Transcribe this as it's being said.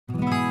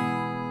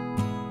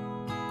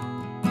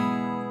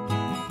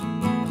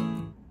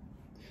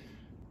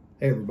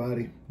Hey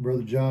everybody,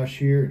 Brother Josh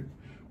here.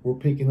 We're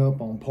picking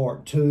up on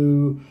part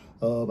 2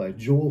 of A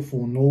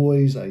Joyful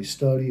Noise, a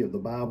study of the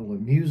Bible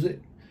and music.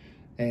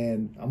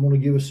 And I'm going to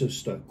give us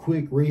just a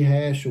quick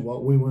rehash of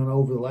what we went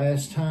over the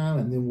last time,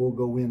 and then we'll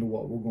go into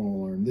what we're going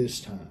to learn this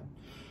time.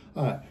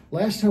 All right,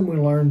 last time we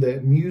learned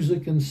that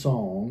music and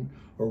song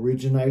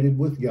originated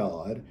with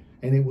God,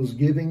 and it was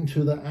given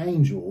to the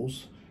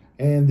angels,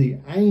 and the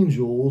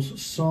angels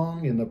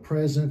sung in the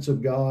presence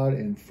of God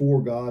and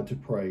for God to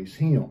praise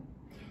Him.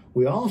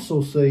 We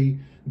also see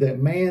that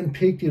man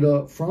picked it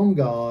up from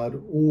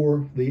God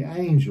or the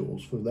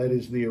angels, for that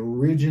is the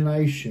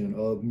origination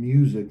of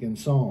music and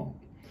song.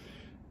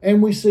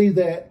 And we see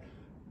that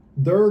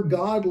their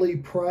godly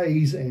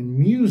praise and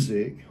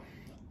music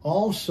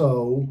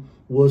also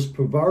was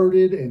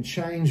perverted and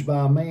changed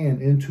by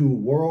man into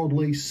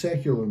worldly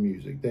secular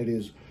music. That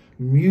is,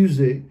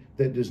 music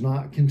that does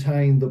not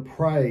contain the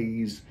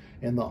praise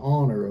and the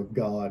honor of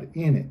God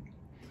in it.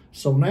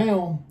 So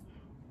now,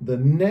 the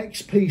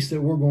next piece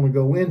that we're going to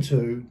go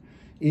into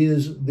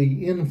is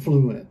the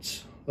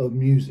influence of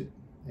music.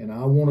 And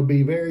I want to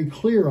be very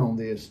clear on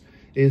this,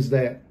 is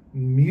that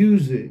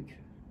music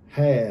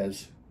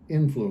has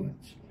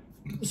influence.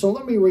 So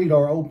let me read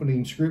our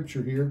opening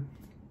scripture here.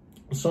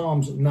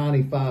 Psalms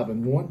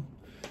 95:1.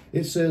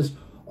 It says,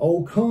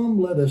 "O come,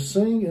 let us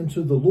sing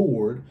unto the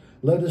Lord.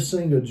 Let us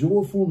sing a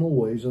joyful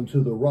noise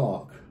unto the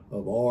rock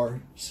of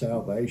our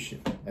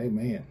salvation."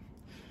 Amen.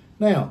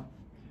 Now,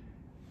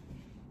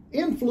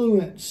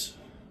 influence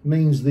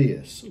means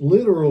this,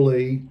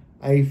 literally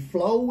a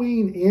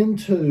flowing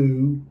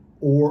into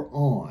or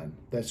on.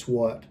 That's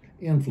what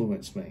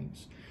influence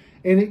means.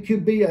 And it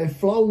could be a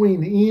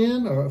flowing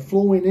in or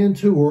flowing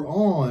into or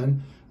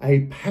on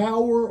a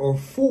power or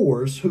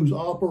force whose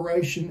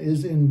operation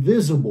is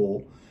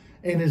invisible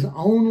and is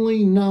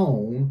only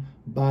known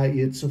by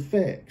its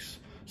effects.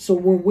 So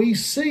when we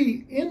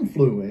see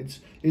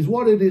influence, is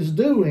what it is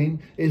doing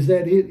is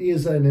that it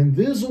is an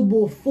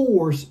invisible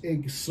force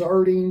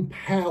exerting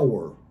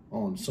power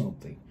on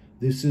something.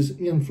 This is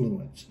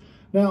influence.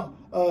 Now,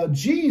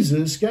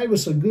 Jesus gave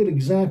us a good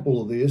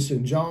example of this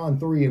in John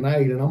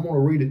 3:8, and I'm going to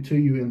read it to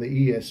you in the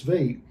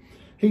ESV.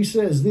 He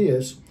says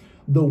this,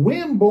 "The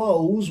wind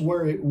blows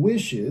where it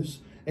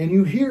wishes, and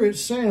you hear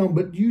its sound,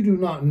 but you do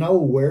not know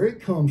where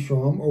it comes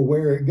from or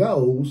where it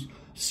goes.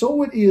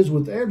 So it is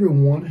with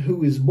everyone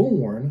who is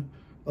born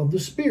of the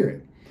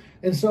Spirit."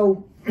 And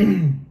so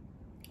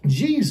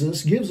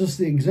Jesus gives us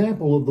the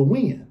example of the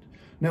wind.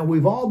 Now,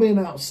 we've all been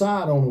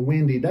outside on a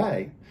windy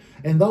day,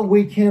 and though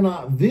we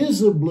cannot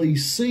visibly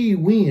see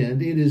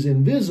wind, it is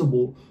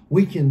invisible,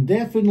 we can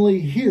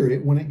definitely hear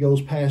it when it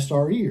goes past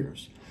our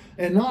ears.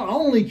 And not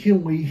only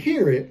can we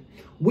hear it,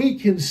 we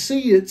can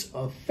see its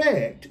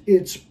effect,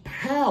 its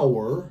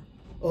power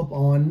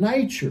upon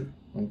nature,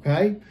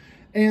 okay?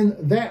 And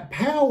that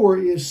power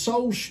is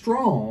so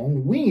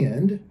strong,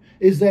 wind,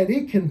 is that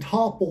it can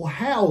topple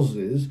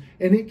houses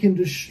and it can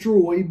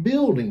destroy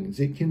buildings.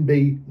 It can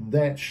be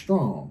that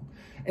strong.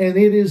 And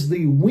it is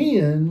the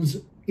wind's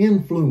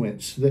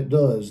influence that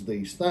does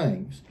these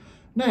things.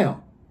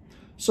 Now,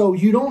 so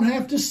you don't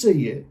have to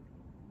see it,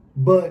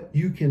 but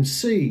you can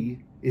see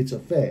its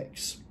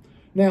effects.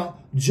 Now,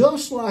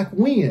 just like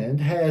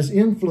wind has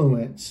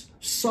influence,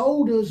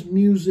 so does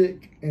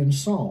music and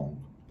song.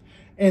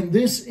 And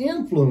this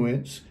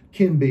influence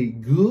can be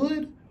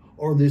good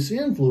or this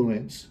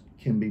influence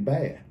can be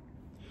bad.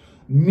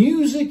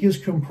 Music is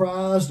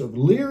comprised of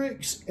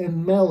lyrics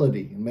and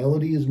melody.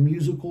 Melody is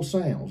musical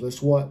sounds.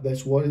 That's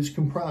what it's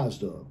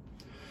comprised of.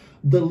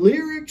 The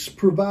lyrics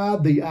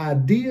provide the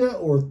idea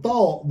or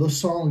thought the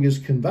song is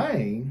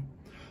conveying.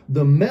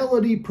 The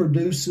melody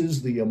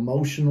produces the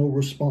emotional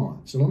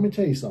response. And let me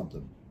tell you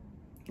something,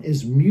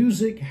 is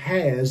music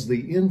has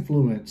the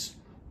influence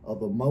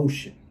of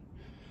emotion.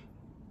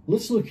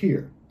 Let's look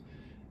here.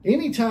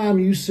 Anytime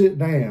you sit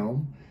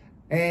down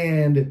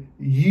and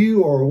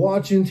you are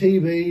watching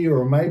TV,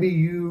 or maybe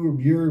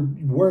you're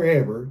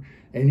wherever,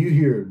 and you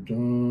hear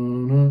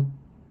dun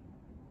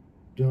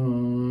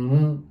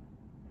dun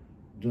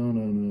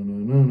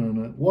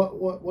dun,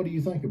 what do you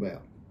think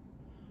about?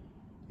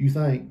 You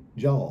think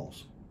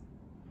Jaws.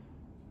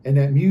 And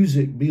that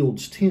music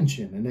builds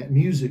tension, and that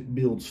music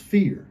builds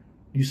fear.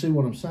 You see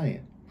what I'm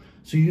saying?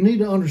 So you need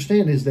to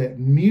understand is that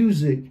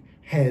music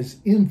has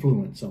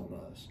influence on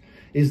us,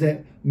 is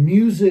that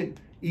music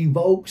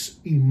evokes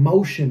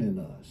emotion in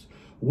us.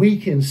 We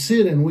can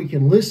sit and we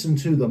can listen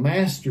to the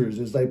masters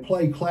as they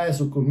play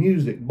classical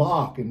music,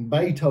 Bach and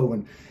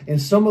Beethoven,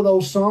 and some of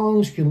those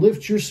songs can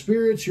lift your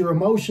spirits, your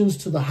emotions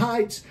to the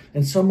heights,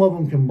 and some of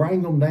them can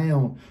bring them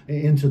down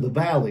into the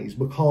valleys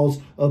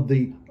because of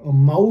the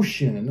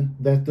emotion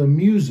that the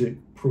music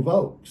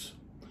provokes.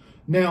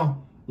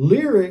 Now,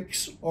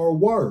 lyrics are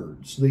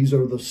words. These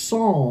are the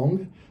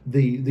song,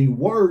 the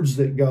words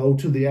that go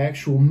to the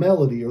actual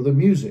melody or the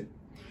music.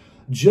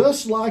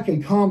 Just like a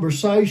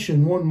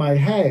conversation one may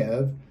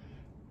have,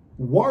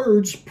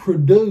 words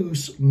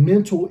produce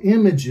mental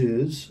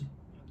images,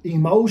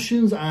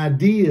 emotions,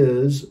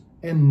 ideas,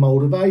 and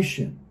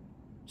motivation.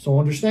 So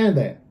understand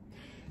that,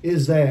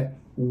 is that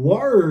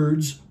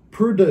words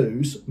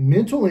produce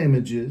mental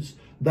images,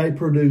 they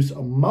produce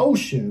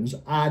emotions,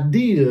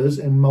 ideas,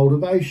 and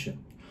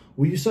motivation.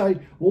 Well, you say,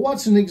 well,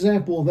 what's an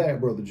example of that,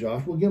 Brother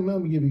Josh? Well,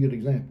 let me give you a good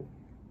example.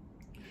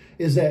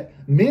 Is that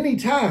many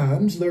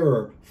times there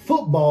are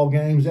football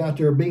games out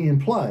there being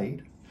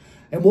played,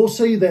 and we'll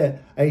see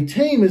that a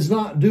team is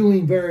not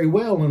doing very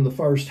well in the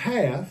first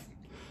half.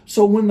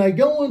 So when they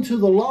go into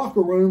the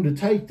locker room to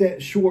take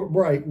that short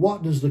break,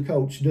 what does the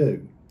coach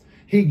do?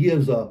 He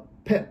gives a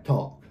pep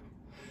talk.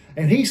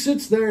 And he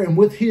sits there, and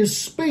with his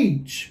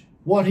speech,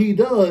 what he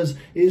does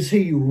is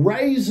he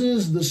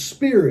raises the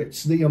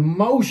spirits, the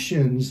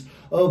emotions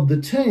of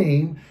the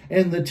team,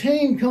 and the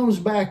team comes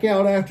back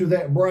out after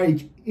that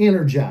break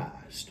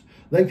energized.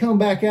 They come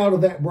back out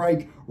of that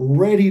break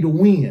ready to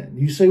win.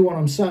 You see what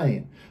I'm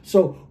saying?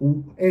 So,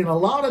 and a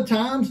lot of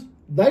times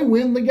they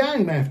win the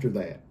game after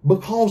that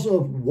because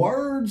of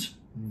words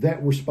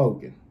that were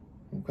spoken.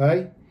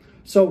 Okay?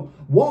 So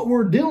what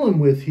we're dealing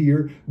with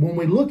here when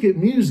we look at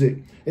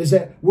music is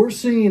that we're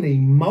seeing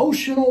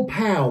emotional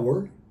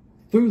power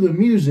through the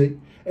music,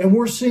 and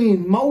we're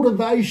seeing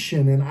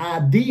motivation and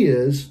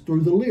ideas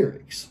through the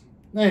lyrics.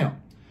 Now,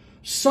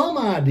 some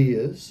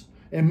ideas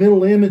and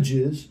mental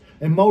images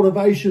and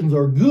motivations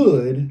are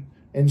good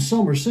and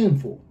some are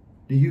sinful.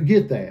 Do you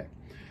get that?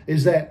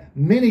 Is that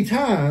many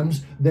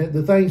times that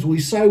the things we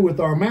say with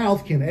our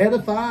mouth can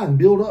edify and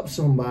build up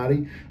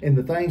somebody, and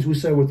the things we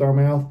say with our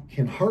mouth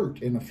can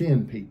hurt and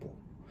offend people.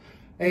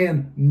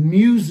 And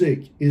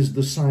music is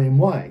the same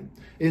way.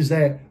 Is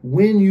that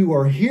when you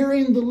are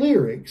hearing the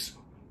lyrics,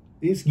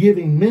 it's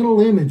giving mental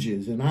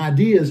images and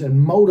ideas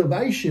and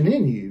motivation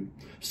in you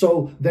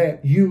so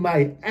that you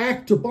may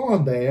act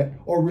upon that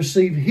or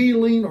receive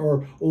healing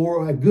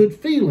or a good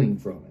feeling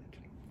from it.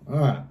 All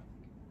right.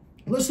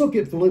 Let's look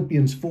at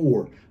Philippians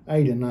 4,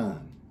 8 and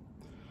 9.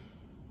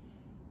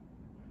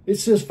 It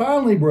says,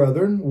 finally,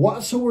 brethren,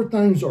 whatsoever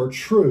things are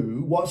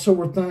true,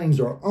 whatsoever things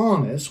are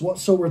honest,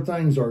 whatsoever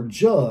things are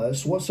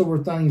just,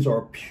 whatsoever things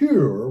are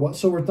pure,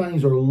 whatsoever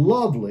things are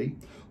lovely,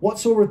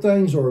 whatsoever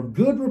things are of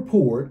good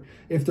report,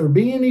 if there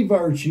be any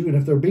virtue and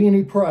if there be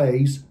any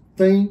praise,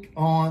 think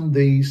on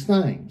these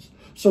things.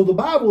 So the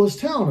Bible is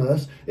telling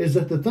us is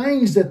that the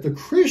things that the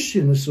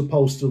Christian is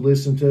supposed to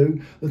listen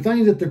to, the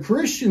things that the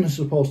Christian is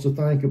supposed to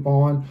think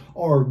upon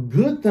are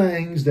good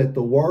things that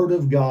the Word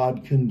of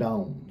God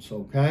condones,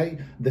 okay?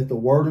 That the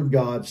Word of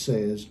God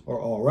says are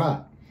all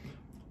right.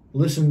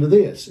 Listen to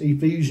this,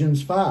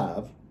 Ephesians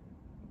 5,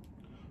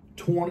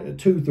 2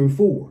 through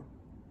 4.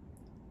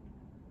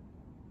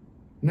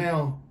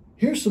 Now,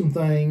 here's some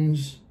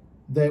things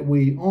that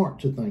we aren't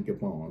to think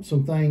upon,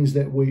 some things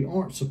that we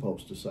aren't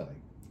supposed to say.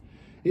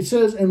 It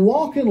says, and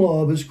walk in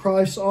love as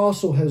Christ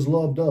also has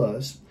loved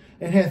us,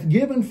 and hath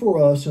given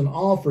for us an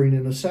offering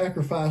and a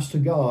sacrifice to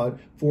God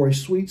for a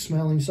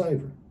sweet-smelling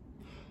savor.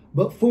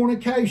 But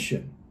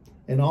fornication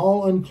and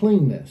all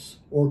uncleanness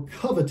or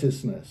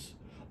covetousness,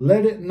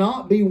 let it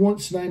not be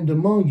once named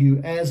among you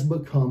as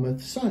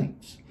becometh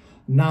saints,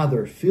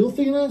 neither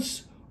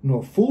filthiness,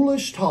 nor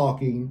foolish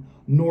talking,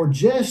 nor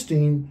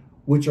jesting,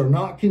 which are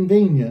not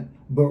convenient,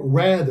 but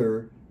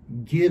rather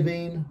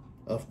giving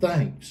of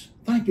thanks.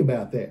 Think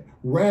about that.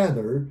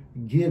 Rather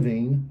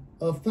giving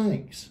of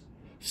thanks.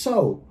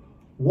 So,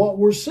 what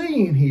we're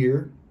seeing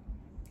here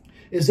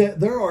is that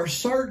there are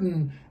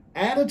certain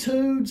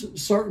attitudes,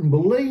 certain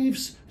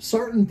beliefs,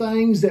 certain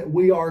things that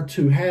we are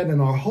to have in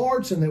our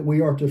hearts and that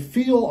we are to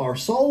fill our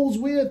souls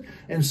with,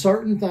 and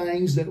certain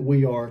things that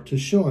we are to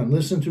shun.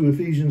 Listen to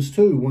Ephesians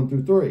 2, 1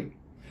 through 3.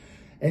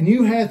 And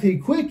you hath he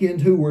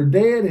quickened who were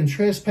dead in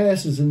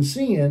trespasses and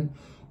sin,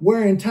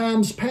 where in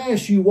times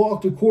past you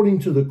walked according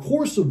to the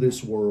course of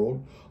this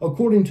world,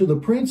 according to the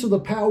prince of the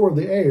power of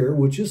the air,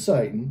 which is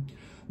Satan,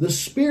 the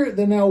spirit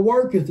that now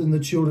worketh in the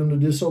children of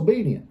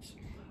disobedience,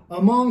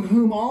 among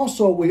whom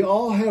also we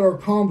all had our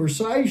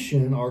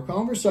conversation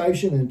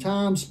in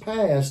times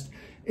past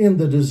in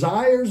the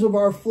desires of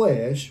our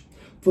flesh,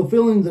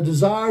 fulfilling the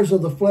desires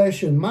of the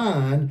flesh and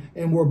mind,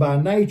 and were by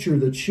nature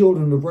the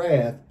children of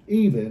wrath,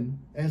 even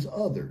as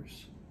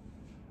others.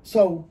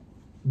 So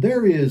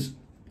there is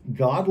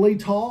godly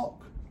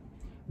talk,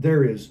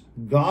 there is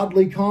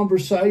godly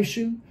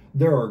conversation,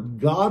 there are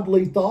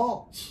godly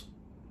thoughts,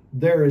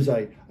 there is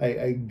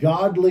a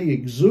godly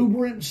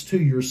exuberance to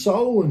your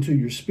soul and to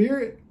your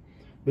spirit.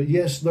 But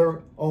yes,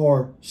 there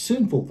are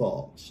sinful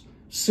thoughts,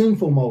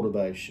 sinful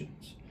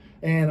motivations,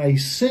 and a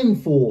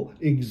sinful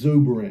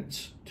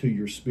exuberance to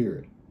your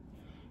spirit.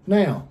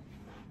 Now,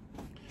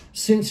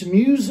 since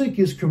music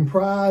is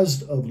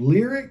comprised of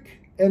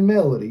lyric and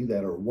melody,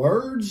 that are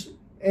words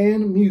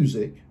and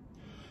music,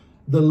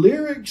 the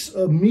lyrics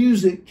of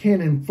music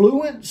can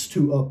influence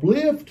to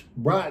uplift,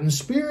 brighten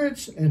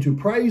spirits, and to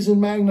praise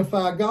and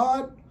magnify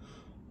God.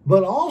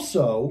 But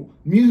also,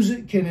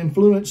 music can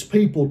influence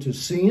people to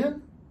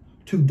sin,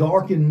 to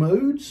darken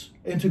moods,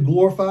 and to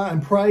glorify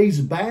and praise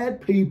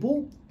bad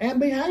people and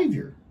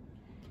behavior.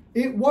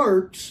 It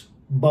works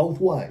both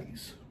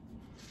ways.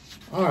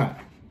 All right.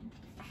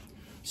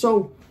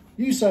 So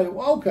You say,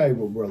 well, okay,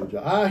 well, Brother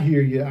Joe, I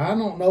hear you. I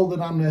don't know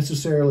that I'm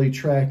necessarily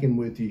tracking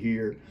with you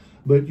here,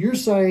 but you're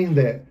saying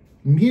that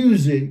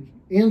music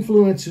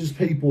influences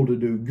people to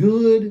do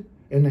good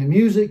and that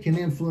music can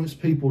influence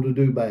people to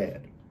do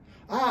bad.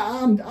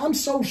 I'm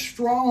so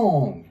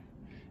strong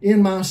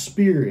in my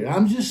spirit.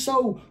 I'm just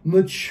so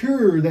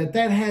mature that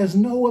has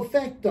no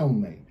effect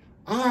on me.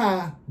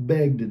 I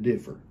beg to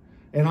differ.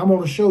 And I'm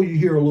going to show you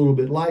here a little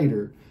bit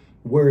later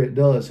where it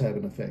does have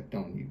an effect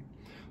on you.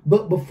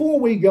 But before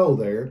we go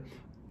there,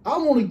 I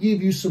want to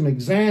give you some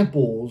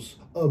examples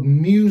of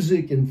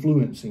music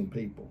influencing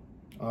people.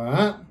 All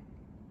right?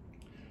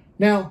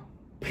 Now,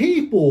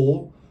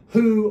 people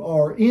who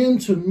are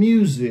into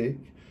music,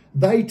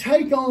 they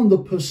take on the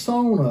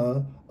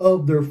persona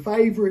of their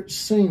favorite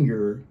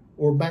singer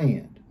or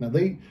band. Now,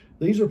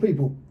 these are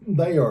people,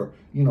 they are,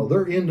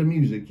 they're into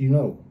music,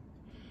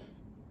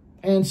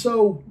 And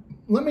so,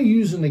 let me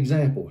use an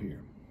example here.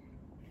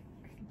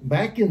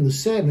 Back in the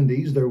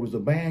 70s, there was a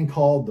band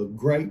called the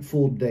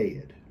Grateful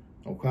Dead,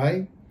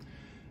 okay?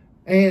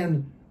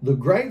 And the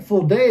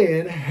Grateful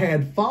Dead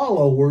had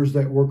followers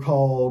that were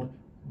called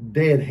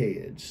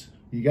Deadheads.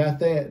 You got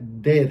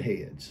that?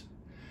 Deadheads.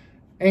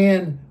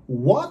 And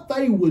what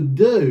they would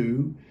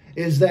do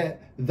is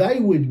that they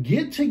would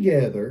get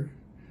together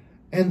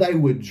and they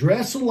would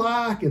dress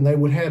alike and they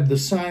would have the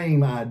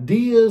same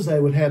ideas, they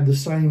would have the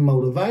same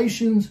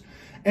motivations,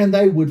 and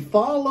they would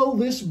follow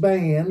this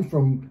band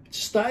from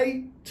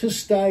state to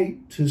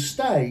state to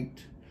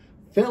state,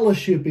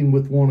 fellowshipping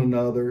with one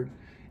another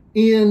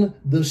in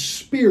the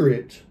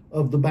spirit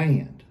of the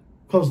band.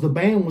 Because the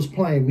band was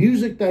playing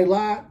music they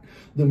liked,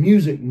 the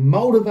music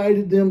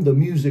motivated them, the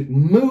music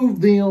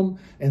moved them,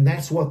 and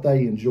that's what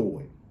they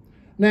enjoyed.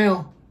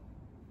 Now,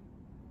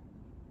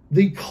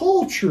 the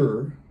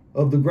culture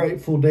of the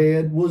Grateful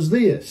Dead was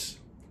this: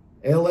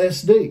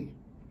 LSD,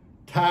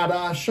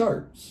 tie-dye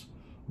shirts,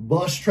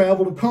 bus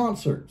travel to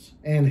concerts,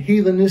 and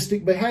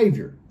heathenistic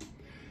behavior.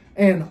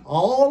 And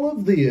all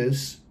of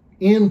this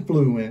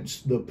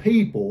influenced the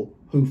people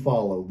who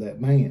followed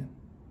that man.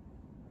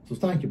 So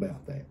think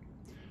about that.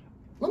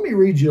 Let me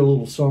read you a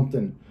little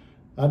something.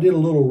 I did a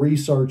little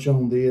research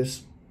on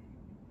this,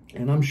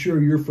 and I'm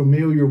sure you're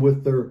familiar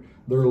with their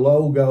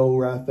logo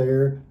right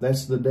there.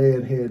 That's the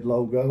Deadhead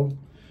logo.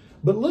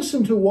 But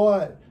listen to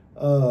what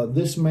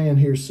this man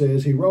here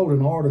says. He wrote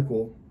an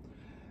article,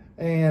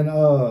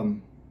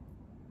 and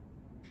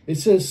it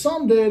says,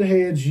 some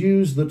Deadheads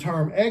use the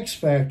term X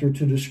Factor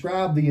to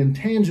describe the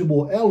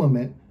intangible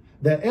element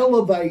that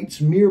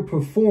elevates mere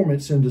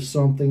performance into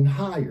something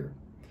higher.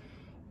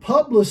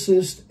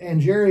 Publicist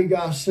and Jerry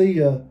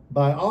Garcia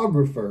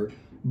biographer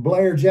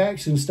Blair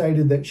Jackson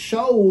stated that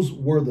shows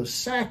were the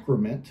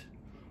sacrament,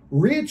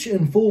 rich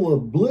and full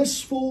of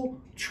blissful,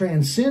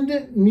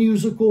 transcendent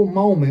musical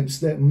moments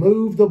that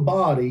moved the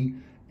body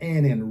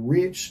and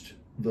enriched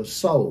the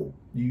soul.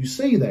 Do you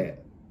see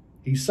that?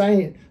 He's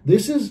saying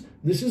this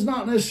is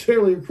not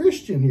necessarily a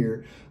Christian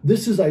here.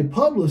 This is a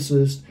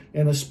publicist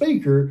and a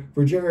speaker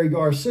for Jerry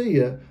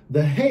Garcia,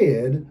 the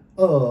head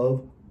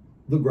of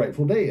the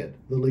Grateful Dead,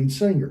 the lead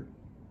singer.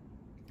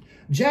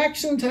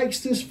 Jackson takes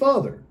this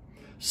further,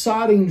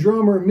 citing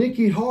drummer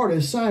Mickey Hart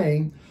as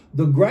saying,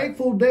 the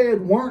Grateful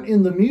Dead weren't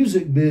in the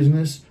music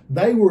business,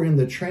 they were in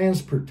the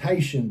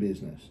transportation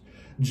business.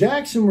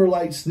 Jackson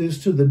relates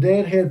this to the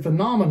Deadhead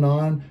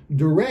phenomenon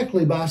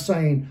directly by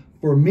saying,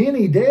 for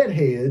many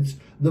Deadheads,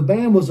 the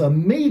band was a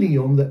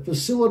medium that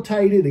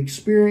facilitated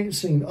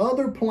experiencing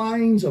other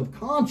planes of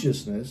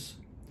consciousness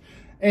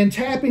and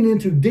tapping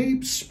into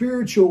deep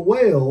spiritual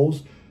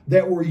wells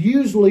that were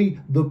usually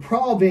the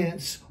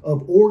province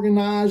of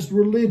organized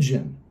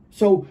religion.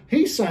 So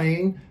he's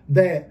saying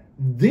that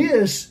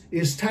this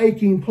is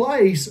taking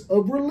place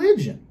of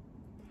religion.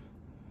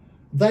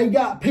 They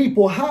got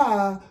people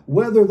high,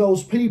 whether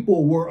those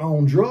people were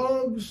on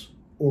drugs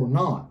or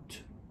not.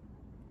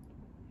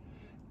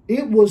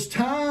 It was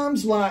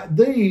times like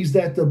these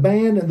that the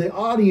band and the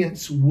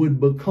audience would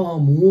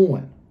become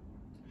one.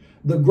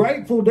 The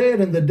Grateful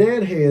Dead and the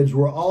Deadheads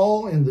were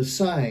all in the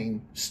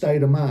same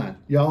state of mind.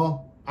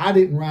 Y'all, I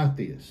didn't write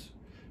this.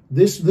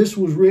 This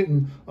was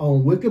written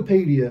on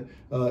Wikipedia.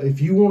 If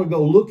you want to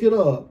go look it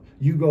up,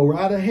 you go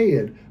right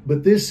ahead.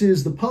 But this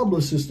is the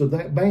publicist of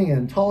that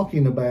band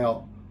talking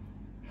about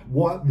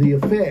what the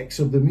effects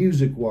of the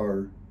music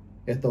were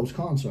at those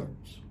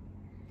concerts.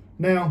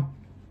 Now,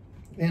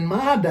 in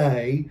my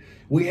day,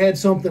 we had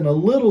something a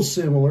little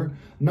similar,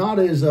 not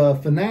as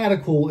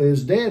fanatical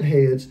as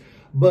Deadheads,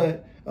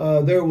 but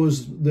there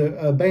was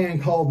a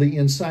band called the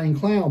Insane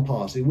Clown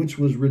Posse, which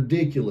was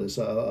ridiculous,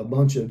 a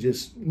bunch of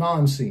just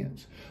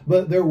nonsense.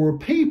 But there were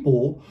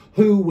people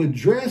who would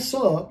dress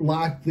up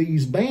like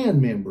these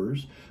band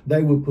members.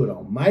 They would put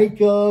on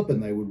makeup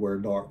and they would wear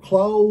dark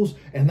clothes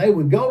and they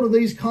would go to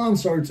these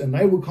concerts and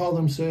they would call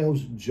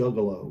themselves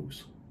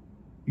juggalos.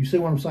 You see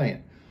what I'm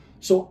saying?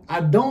 So I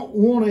don't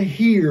want to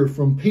hear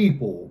from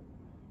people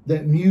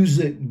that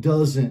music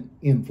doesn't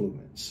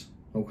influence,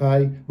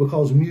 okay?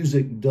 Because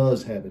music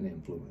does have an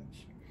influence.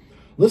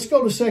 Let's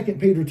go to 2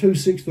 Peter 2,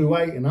 6 through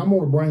 8, and I'm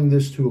going to bring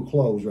this to a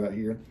close right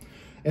here.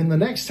 And the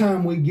next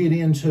time we get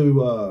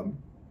into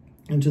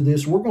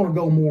this, we're going to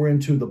go more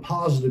into the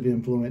positive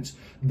influence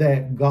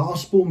that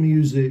gospel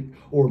music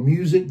or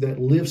music that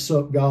lifts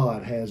up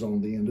God has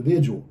on the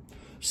individual.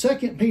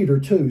 2 Peter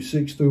 2,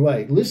 6 through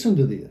 8. Listen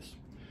to this.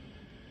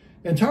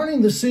 And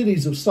turning the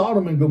cities of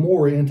Sodom and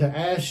Gomorrah into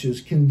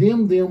ashes,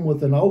 condemned them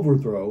with an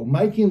overthrow,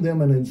 making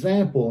them an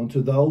example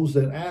unto those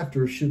that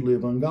after should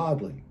live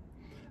ungodly.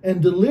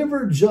 And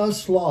delivered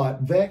just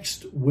Lot,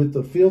 vexed with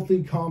the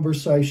filthy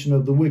conversation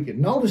of the wicked.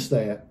 Notice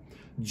that.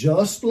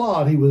 Just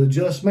Lot, he was a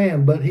just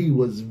man, but he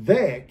was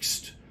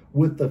vexed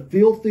with the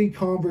filthy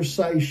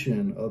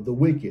conversation of the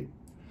wicked.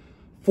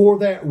 For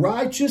that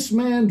righteous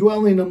man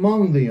dwelling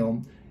among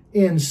them,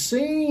 in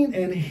seeing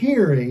and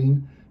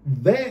hearing,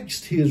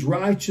 vexed his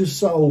righteous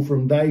soul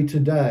from day to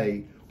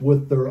day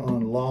with their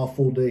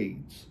unlawful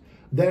deeds.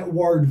 That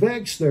word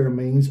vexed there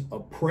means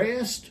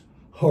oppressed,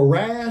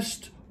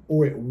 harassed,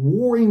 or it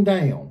wore him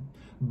down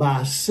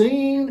by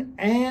seeing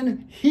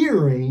and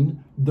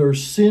hearing their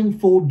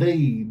sinful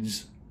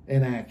deeds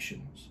and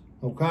actions.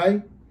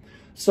 Okay?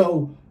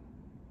 So,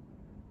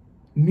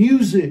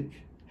 music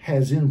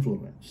has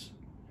influence.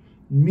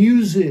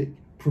 Music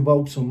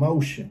provokes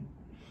emotion.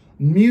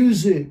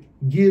 Music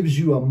gives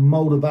you a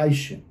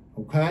motivation.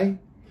 Okay?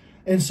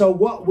 And so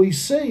what we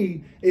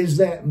see is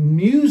that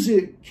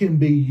music can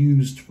be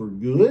used for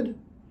good.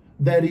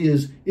 That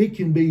is, it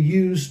can be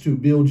used to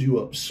build you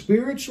up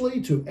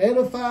spiritually, to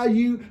edify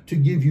you, to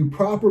give you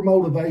proper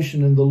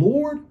motivation in the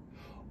Lord.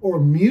 Or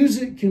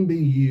music can be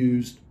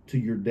used to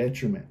your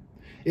detriment.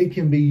 It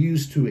can be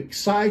used to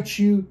excite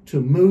you,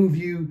 to move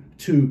you,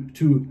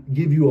 to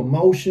give you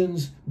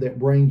emotions that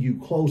bring you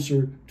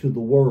closer to the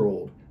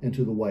world and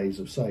to the ways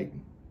of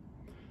Satan.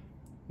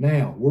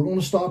 Now, we're going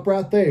to stop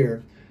right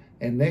there.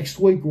 And next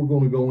week, we're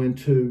going to go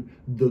into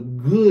the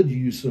good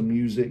use of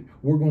music.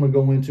 We're going to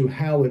go into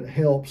how it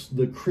helps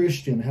the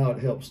Christian, how it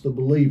helps the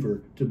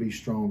believer to be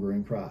stronger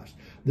in Christ.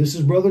 This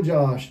is Brother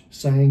Josh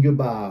saying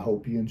goodbye. I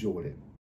hope you enjoyed it.